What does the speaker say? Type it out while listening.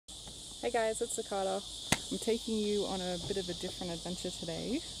Hey guys, it's Cicada. I'm taking you on a bit of a different adventure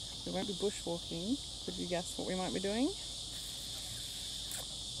today. We won't be bushwalking. Could you guess what we might be doing?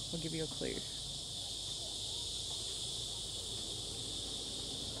 I'll give you a clue.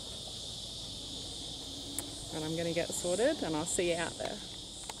 And I'm going to get sorted and I'll see you out there.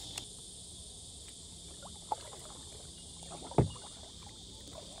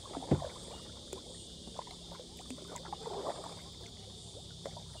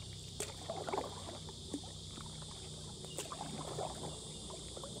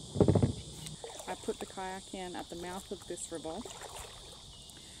 I put the kayak in at the mouth of this river,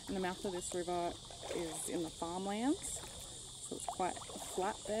 and the mouth of this river is in the farmlands, so it's quite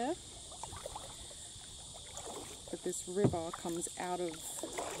flat there. But this river comes out of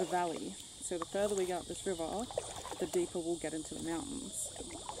the valley, so the further we go up this river, the deeper we'll get into the mountains,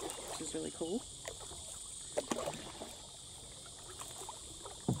 which is really cool.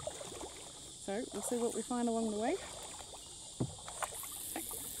 So we'll see what we find along the way.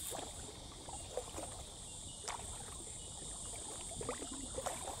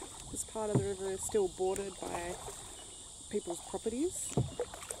 This part of the river is still bordered by people's properties,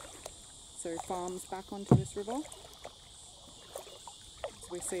 so farms back onto this river. So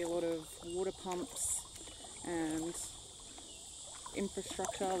we see a lot of water pumps and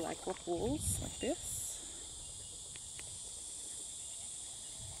infrastructure like rock walls like this,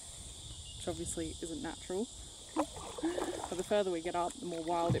 which obviously isn't natural. But the further we get up, the more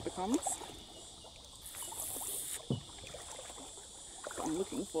wild it becomes. I'm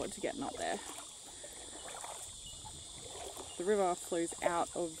looking forward to getting up there. The river flows out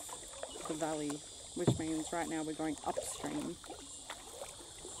of the valley, which means right now we're going upstream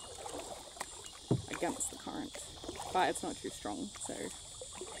against the current, but it's not too strong, so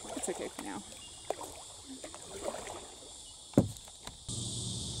it's okay for now.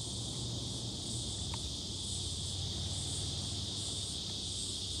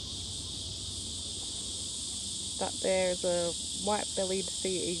 That there is a white-bellied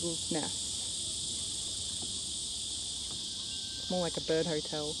sea eagle's nest. It's more like a bird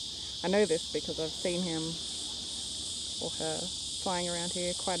hotel. I know this because I've seen him or her flying around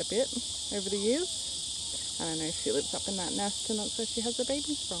here quite a bit over the years. And I know she lives up in that nest, and that's where she has her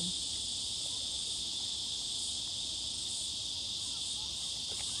babies from.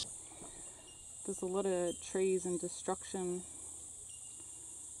 There's a lot of trees and destruction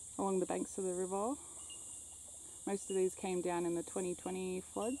along the banks of the river. Most of these came down in the 2020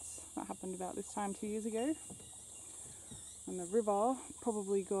 floods that happened about this time 2 years ago. And the river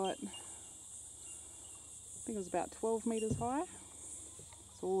probably got, I think it was about 12 metres high.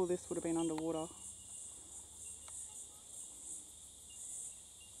 So all of this would have been underwater.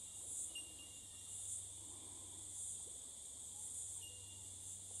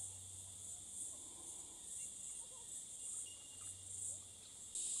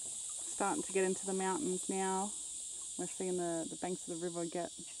 Starting to get into the mountains now. We're seeing the banks of the river get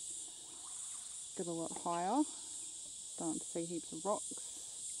a lot higher. Starting to see heaps of rocks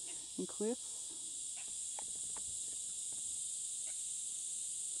and cliffs.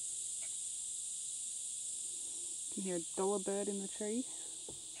 You can hear a dollar bird in the tree.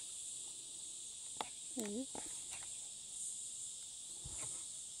 There he is.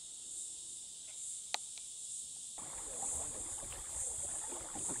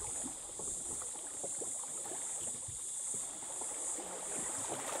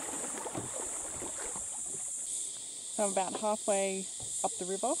 So I'm about halfway up the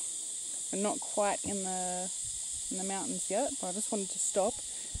river. We're not quite in the mountains yet, but I just wanted to stop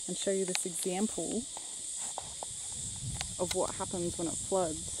and show you this example of what happens when it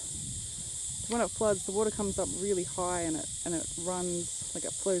floods. So when it floods, the water comes up really high and it runs, like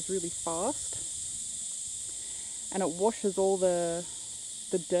it flows really fast, and it washes all the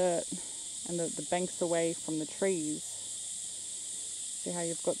dirt and the banks away from the trees. See how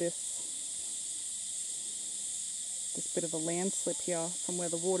you've got this bit of a landslip here from where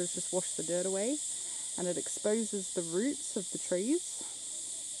the water's just washed the dirt away, and it exposes the roots of the trees.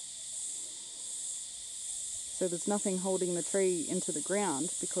 So there's nothing holding the tree into the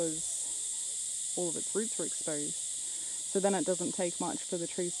ground because all of its roots were exposed. So then it doesn't take much for the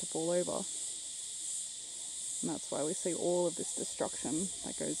trees to fall over. And that's why we see all of this destruction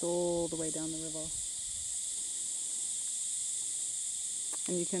that goes all the way down the river.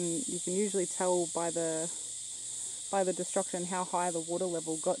 And you can usually tell by the destruction how high the water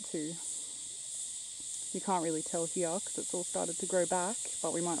level got to. You can't really tell here because it's all started to grow back,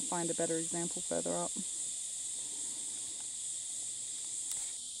 but we might find a better example further up.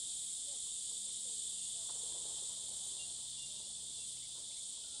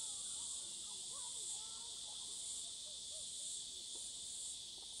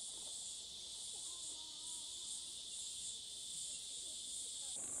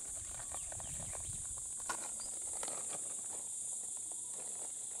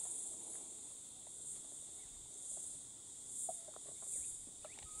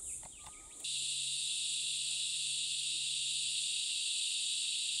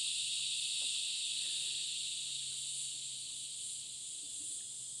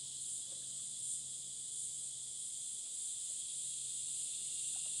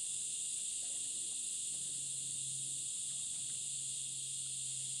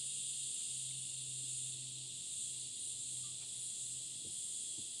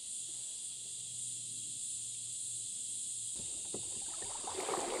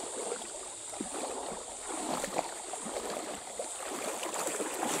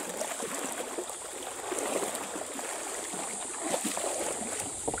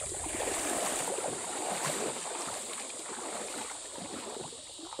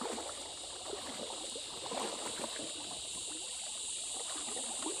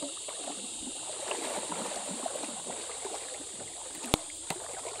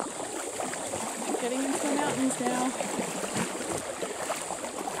 mountains now.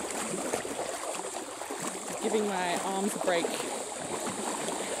 Giving my arms a break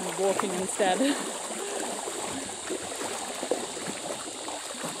and walking instead.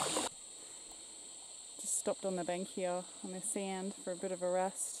 Just stopped on the bank here on the sand for a bit of a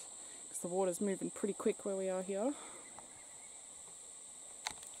rest because the water's moving pretty quick where we are here.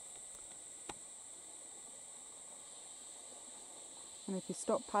 And if you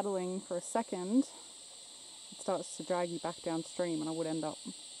stop paddling for a second, it starts to drag you back downstream and I would end up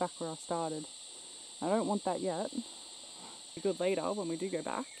back where I started. I don't want that yet. It'll be good later when we do go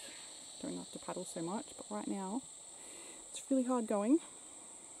back. Don't have to paddle so much, but right now it's really hard going.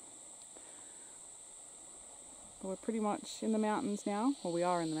 But we're pretty much in the mountains now. Well, we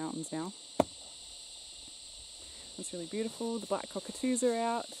are in the mountains now. It's really beautiful. The black cockatoos are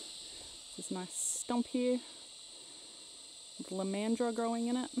out. There's this nice stump here with lamandra growing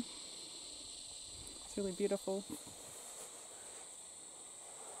in it. It's really beautiful.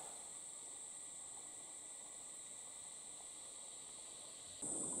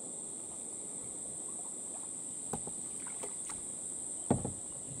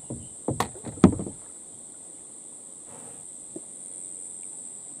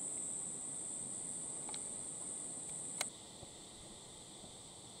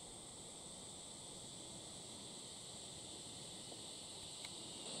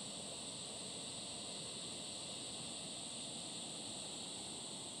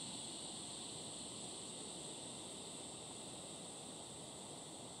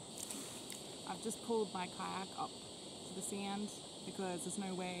 I've just pulled my kayak up to the sand because there's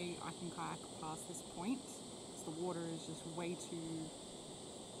no way I can kayak past this point because the water is just way too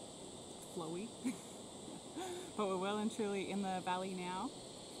flowy. But we're well and truly in the valley now.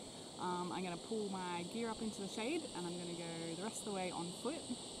 I'm going to pull my gear up into the shade and I'm going to go the rest of the way on foot,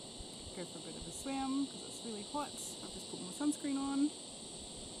 go for a bit of a swim because it's really hot. I've just put my sunscreen on,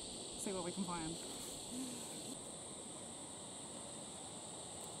 see what we can find.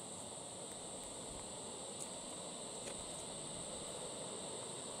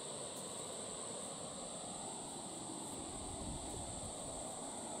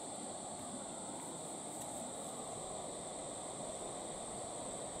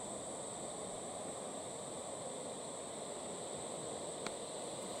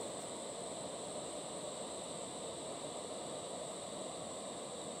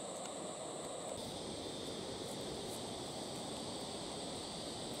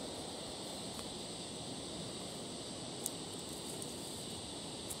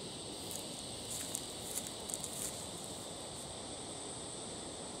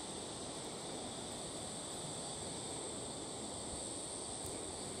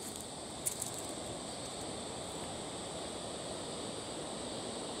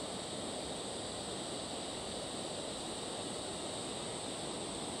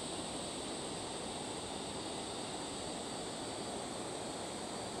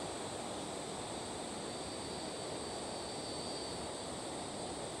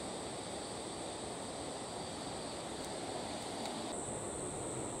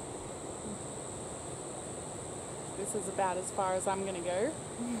 This is about as far as I'm going to go.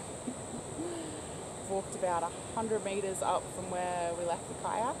 Walked about 100 meters up from where we left the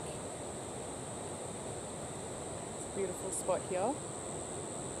kayak. It's a beautiful spot here.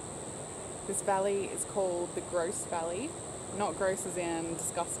 This valley is called the Grose Valley. Not gross as in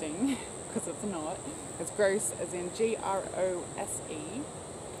disgusting, because it's not. It's gross as in G-R-O-S-E.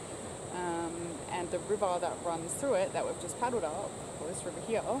 And the river that runs through it, that we've just paddled up, or this river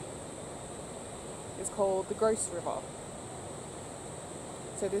here, is called the Grose River.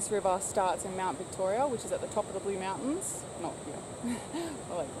 So this river starts in Mount Victoria, which is at the top of the Blue Mountains, not here,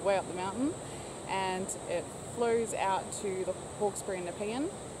 like way up the mountain, and it flows out to the Hawkesbury and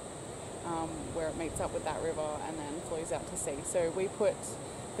Nepean, where it meets up with that river and then flows out to sea. So we put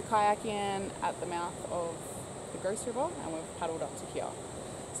the kayak in at the mouth of the Grose River and we've paddled up to here.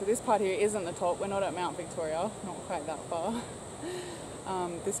 So this part here isn't the top, we're not at Mount Victoria, not quite that far.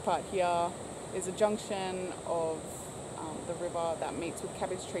 This part here is a junction of the river that meets with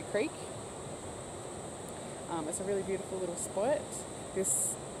Cabbage Tree Creek. It's a really beautiful little spot.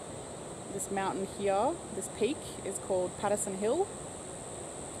 This mountain here, this peak, is called Patterson Hill.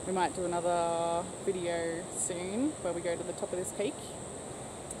 We might do another video soon where we go to the top of this peak.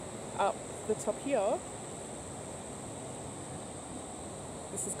 Up the top here,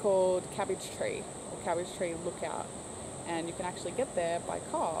 this is called Cabbage Tree, or Cabbage Tree Lookout, and you can actually get there by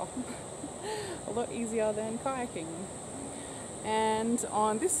car. A lot easier than kayaking. And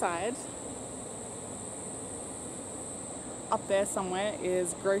on this side, up there somewhere,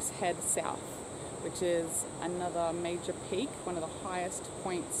 is Grose Head South, which is another major peak, one of the highest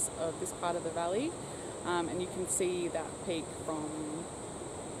points of this part of the valley, and you can see that peak from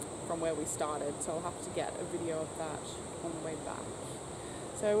where we started, so I'll have to get a video of that on the way back.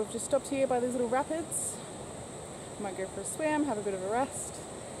 So we've just stopped here by these little rapids. Might go for a swim, have a bit of a rest,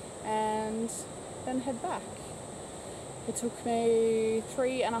 and then head back. It took me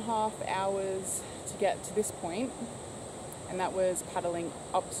 3.5 hours to get to this point, and that was paddling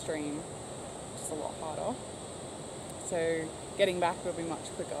upstream, which is a lot harder. So getting back will be much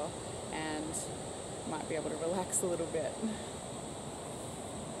quicker and might be able to relax a little bit.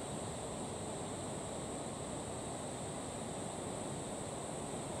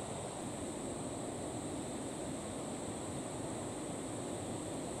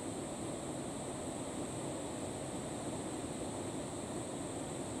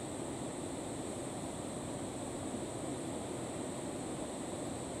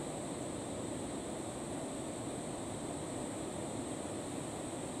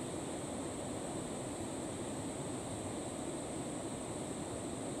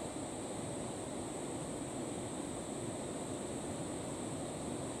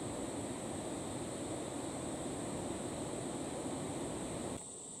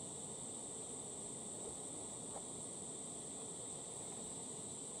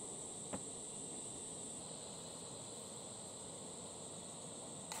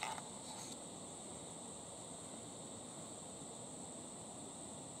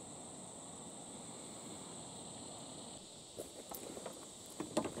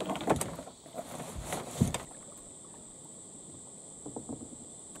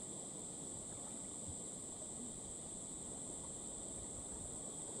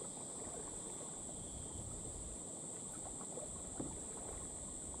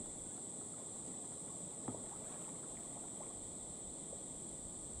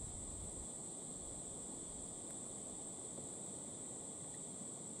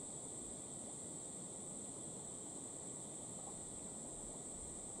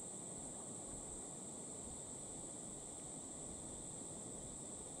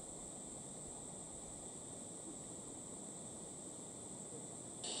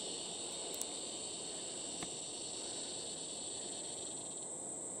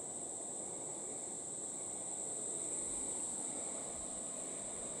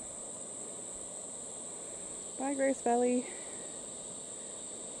 Bye, Grose Valley.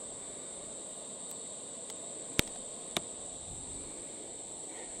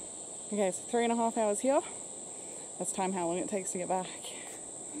 Okay, so 3.5 hours here. Let's time how long it takes to get back.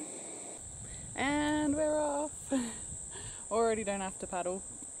 And we're off. Already don't have to paddle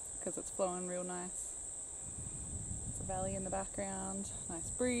because it's flowing real nice. It's a valley in the background,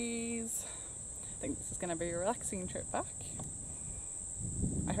 nice breeze. I think this is going to be a relaxing trip back.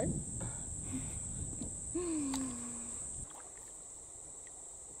 I hope.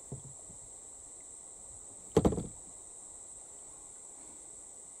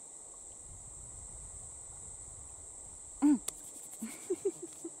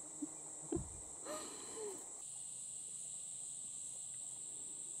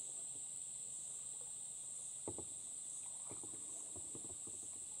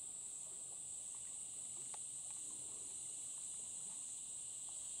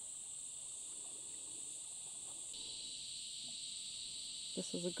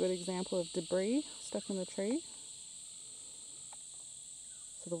 This is a good example of debris stuck in the tree.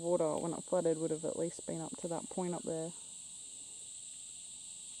 So the water, when it flooded, would have at least been up to that point up there.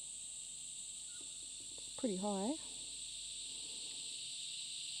 It's pretty high.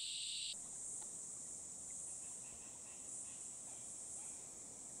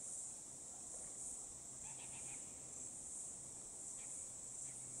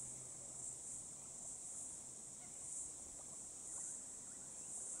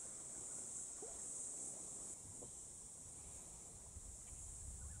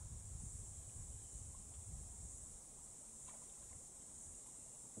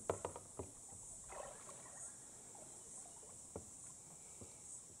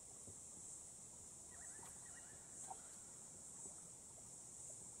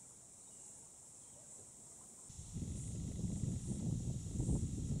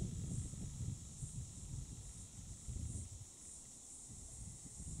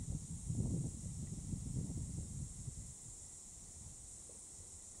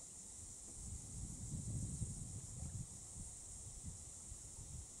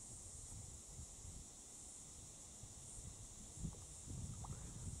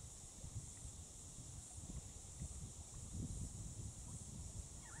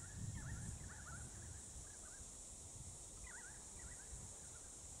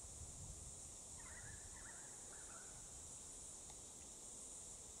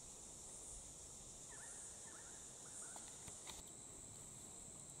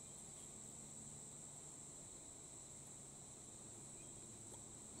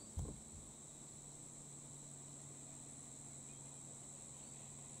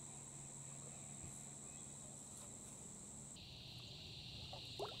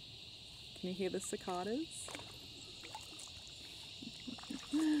 Can you hear the cicadas?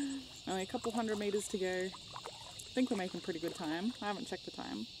 Only a couple 100 meters to go. I think we're making pretty good time. I haven't checked the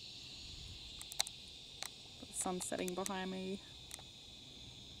time. But the sun's setting behind me.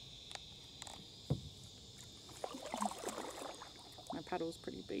 My paddle's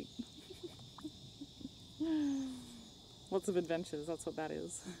pretty beat. Lots of adventures, that's what that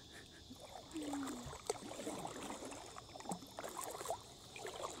is.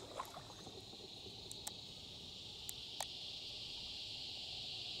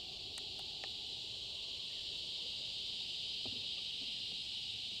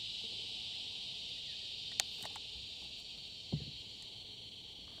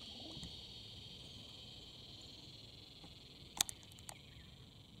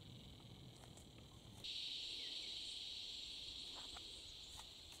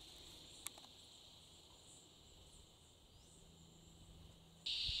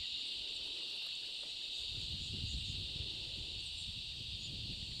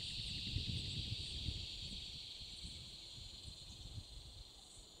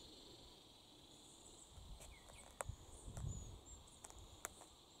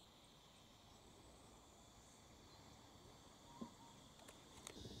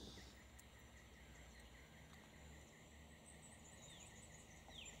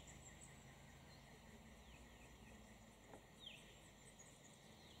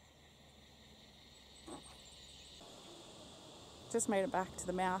 Just made it back to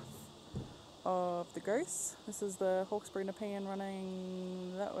the mouth of the Grose. This is the Hawkesbury Nepean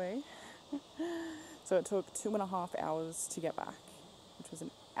running that way. So it took 2.5 hours to get back, which was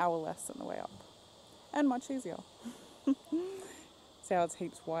an hour less than the way up. And much easier. See how it's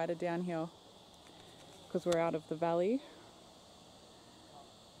heaps wider down here because we're out of the valley.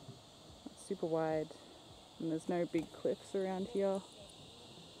 It's super wide and there's no big cliffs around here.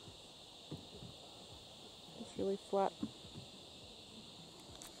 It's really flat.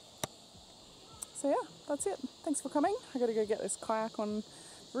 So yeah, that's it. Thanks for coming. I gotta go get this kayak on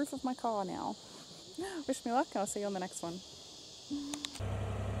the roof of my car now. Wish me luck, I'll see you on the next one.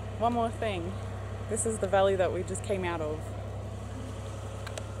 One more thing. This is the valley that we just came out of.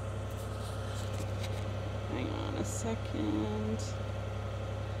 Hang on a second.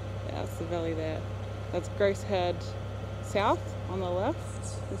 Yeah, that's the valley there. That's Grose Head South on the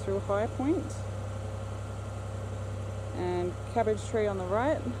left, this real high point. And Cabbage Tree on the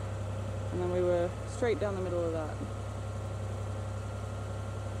right. And then we were straight down the middle of that.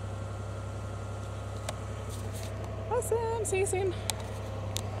 Awesome, see you soon.